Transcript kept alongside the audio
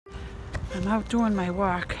I'm out doing my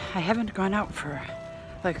walk. I haven't gone out for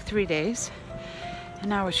like 3 days, and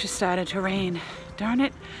now it's just started to rain. Darn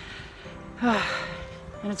it.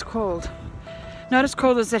 And it's cold. Not as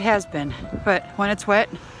cold as it has been, but when it's wet,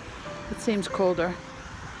 it seems colder.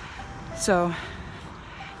 So,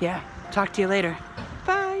 yeah, talk to you later.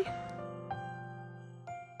 Bye.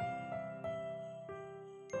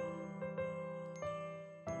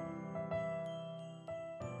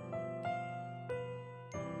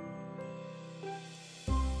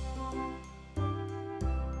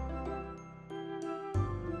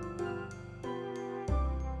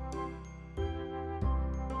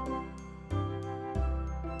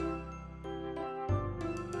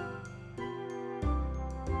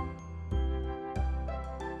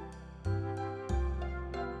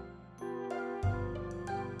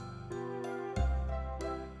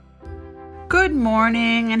 Good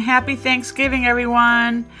morning and happy Thanksgiving,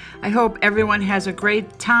 everyone. I hope everyone has a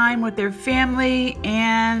great time with their family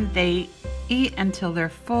and they eat until they're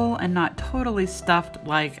full and not totally stuffed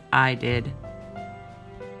like I did.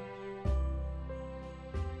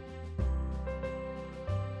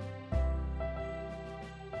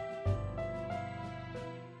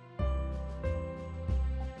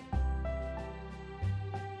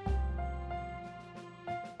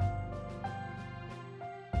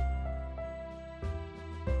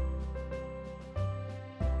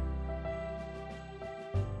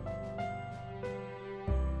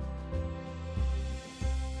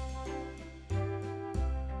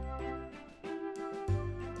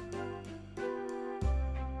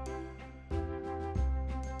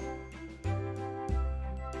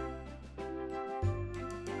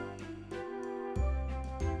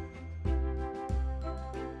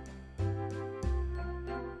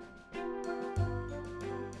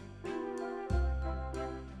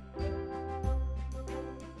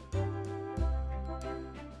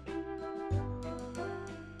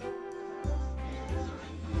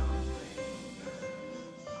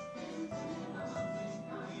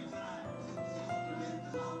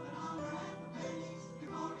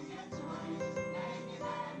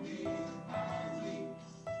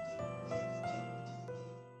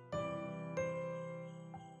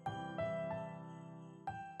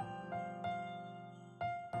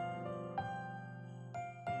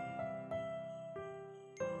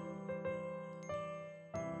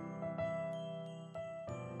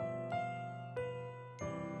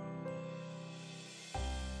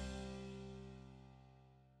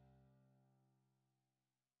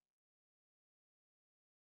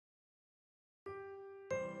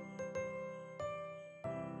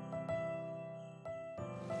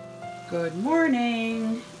 Good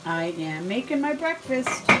morning. I am making my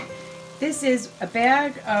breakfast. This is a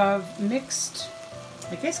bag of mixed,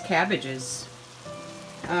 I guess, cabbages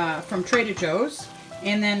from Trader Joe's,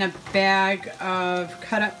 and then a bag of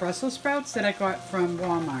cut up Brussels sprouts that I got from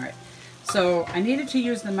Walmart. So I needed to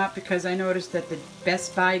use them up because I noticed that the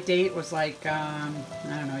Best By date was like, I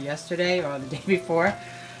don't know, yesterday or the day before.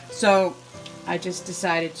 So I just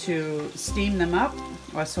decided to steam them up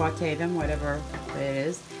or saute them, whatever it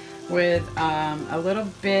is, with a little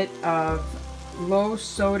bit of low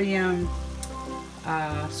sodium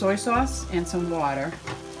soy sauce and some water.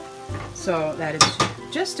 So that is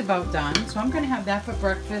just about done. So I'm going to have that for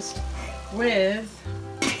breakfast with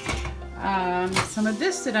some of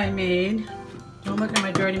this that I made. Don't look at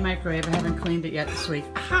my dirty microwave. I haven't cleaned it yet this week.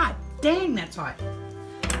 Hot! Dang, that's hot.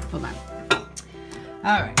 Hold on.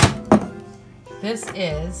 All right. This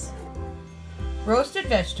is roasted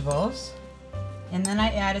vegetables. And then I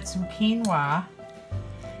added some quinoa.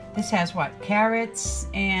 This has what? Carrots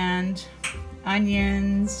and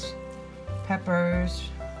onions, peppers.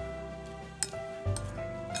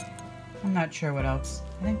 I'm not sure what else.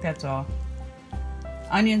 I think that's all.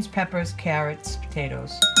 Onions, peppers, carrots,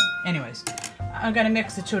 potatoes. Anyways, I'm gonna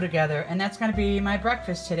mix the two together, and that's gonna be my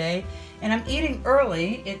breakfast today. And I'm eating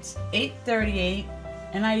early. It's 8:38,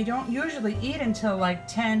 and I don't usually eat until like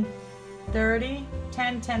 10:30.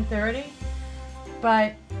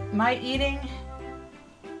 But my eating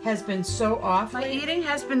has been so off. My eating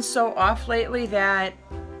has been so off lately that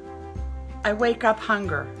I wake up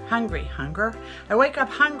hungry. I wake up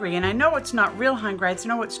hungry, and I know it's not real hunger. I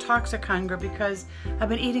know it's toxic hunger because I've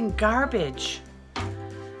been eating garbage.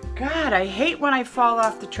 God, I hate when I fall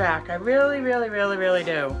off the track. I really, really, really, really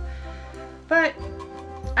do. But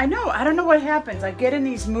I don't know what happens. I get in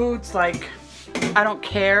these moods like I don't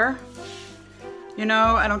care. You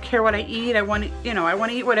know, I don't care what I eat. I want to, I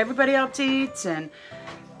want to eat what everybody else eats, and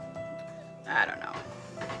I don't know.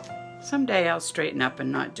 Someday I'll straighten up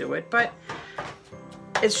and not do it, but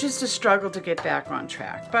it's just a struggle to get back on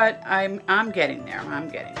track. But I'm getting there. I'm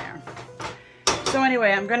getting there. So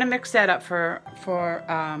anyway, I'm gonna mix that up for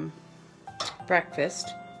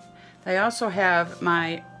breakfast. I also have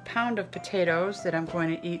my pound of potatoes that I'm going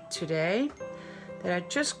to eat today that I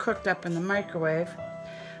just cooked up in the microwave.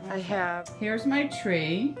 Here's my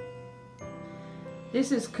tree.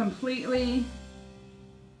 This is completely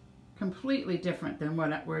different than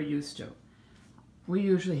what we're used to. We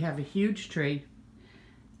usually have a huge tree,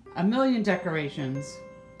 a million decorations,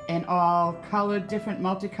 and all colored, different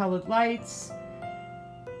multicolored lights,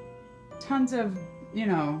 tons of, you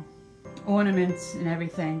know, ornaments and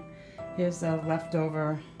everything. Here's the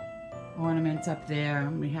leftover ornaments up there,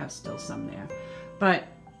 and we have still some there, but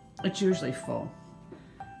it's usually full.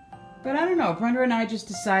 But I don't know, Brenda and I just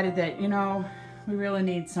decided that, you know, we really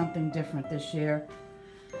need something different this year.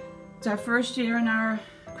 It's our first year in our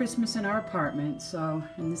Christmas in our apartment, so,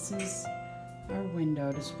 and this is our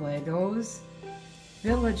window display. Those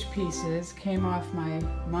village pieces came off my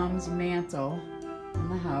mom's mantle in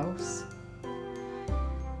the house.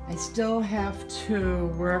 I still have to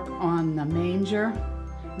work on the manger.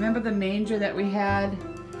 Remember the manger that we had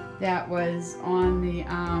that was on the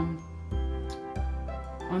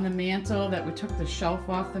mantle, that we took the shelf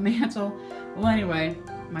off the mantle? Well, anyway,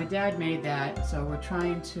 my dad made that, so we're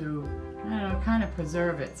trying to, I don't know, kind of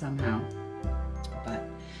preserve it somehow. But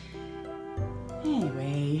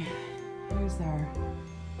anyway, here's our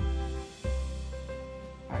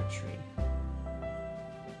tree.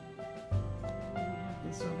 We have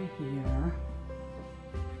this over here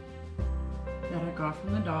that I got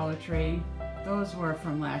from the Dollar Tree. Those were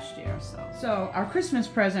from last year. So our Christmas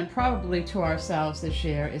present probably to ourselves this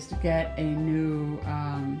year is to get a new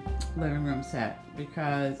living room set,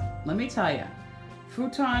 because let me tell you,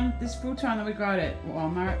 this futon that we got at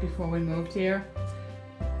Walmart before we moved here,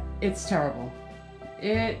 it's terrible.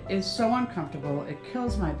 It is so uncomfortable. It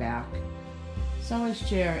kills my back. So this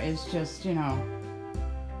chair is just, you know,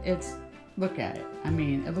 look at it. I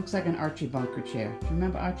mean, it looks like an Archie Bunker chair. Do you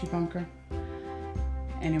remember Archie Bunker?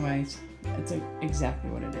 Anyways, it's exactly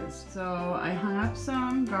what it is. So I hung up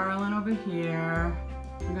some garland over here.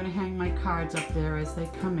 I'm gonna hang my cards up there as they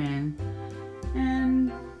come in.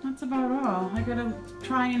 And that's about all. I gotta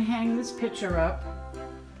try and hang this picture up.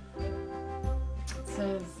 It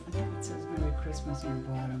says, I think it says Merry Christmas on the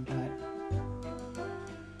bottom, but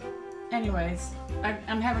anyways,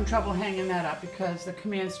 I'm having trouble hanging that up because the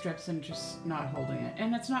command strips are just not holding it.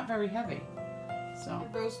 And it's not very heavy. So I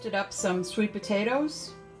roasted up some sweet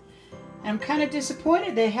potatoes. I'm kind of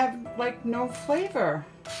disappointed they have like no flavor.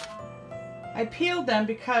 I peeled them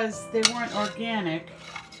because they weren't organic.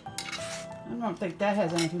 I don't think that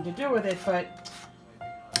has anything to do with it, but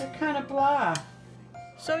they're kind of blah.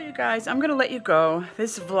 So you guys, I'm gonna let you go.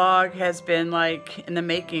 This vlog has been like in the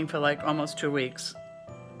making for like almost 2 weeks.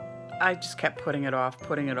 I just kept putting it off,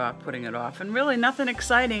 and really nothing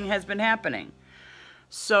exciting has been happening.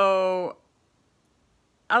 So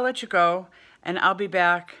I'll let you go, and I'll be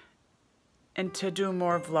back and to do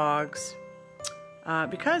more vlogs.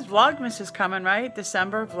 Because Vlogmas is coming, right?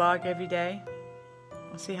 December, vlog every day.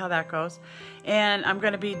 We'll see how that goes. And I'm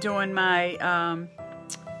going to be doing my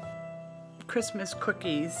Christmas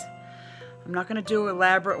cookies. I'm not going to do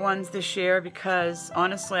elaborate ones this year because,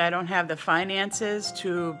 honestly, I don't have the finances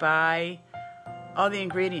to buy all the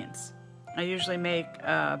ingredients. I usually make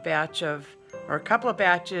a batch of, or a couple of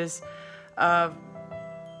batches of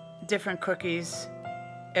different cookies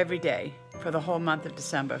every day for the whole month of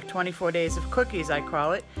December. 24 days of cookies, I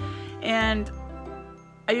call it. And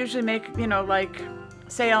I usually make, you know, like,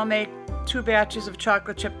 say I'll make 2 batches of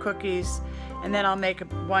chocolate chip cookies, and then I'll make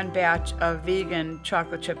 1 batch of vegan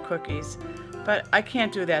chocolate chip cookies. But I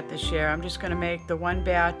can't do that this year. I'm just going to make the 1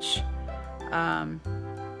 batch,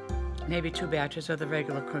 maybe 2 batches of the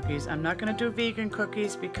regular cookies. I'm not going to do vegan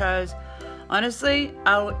cookies because, honestly,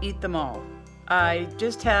 I'll eat them all. I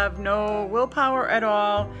just have no willpower at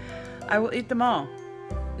all. I will eat them all,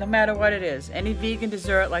 no matter what it is. Any vegan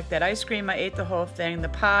dessert, like that ice cream, I ate the whole thing. The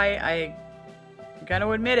pie, I'm gonna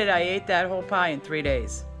admit it, I ate that whole pie in 3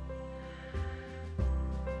 days.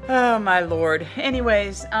 Oh my Lord.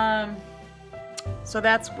 Anyways, so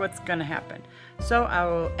that's what's gonna happen. So I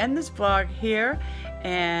will end this vlog here,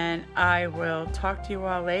 and I will talk to you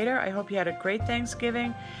all later. I hope you had a great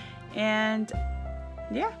Thanksgiving, and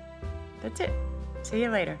yeah, that's it. See you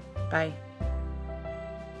later. Bye.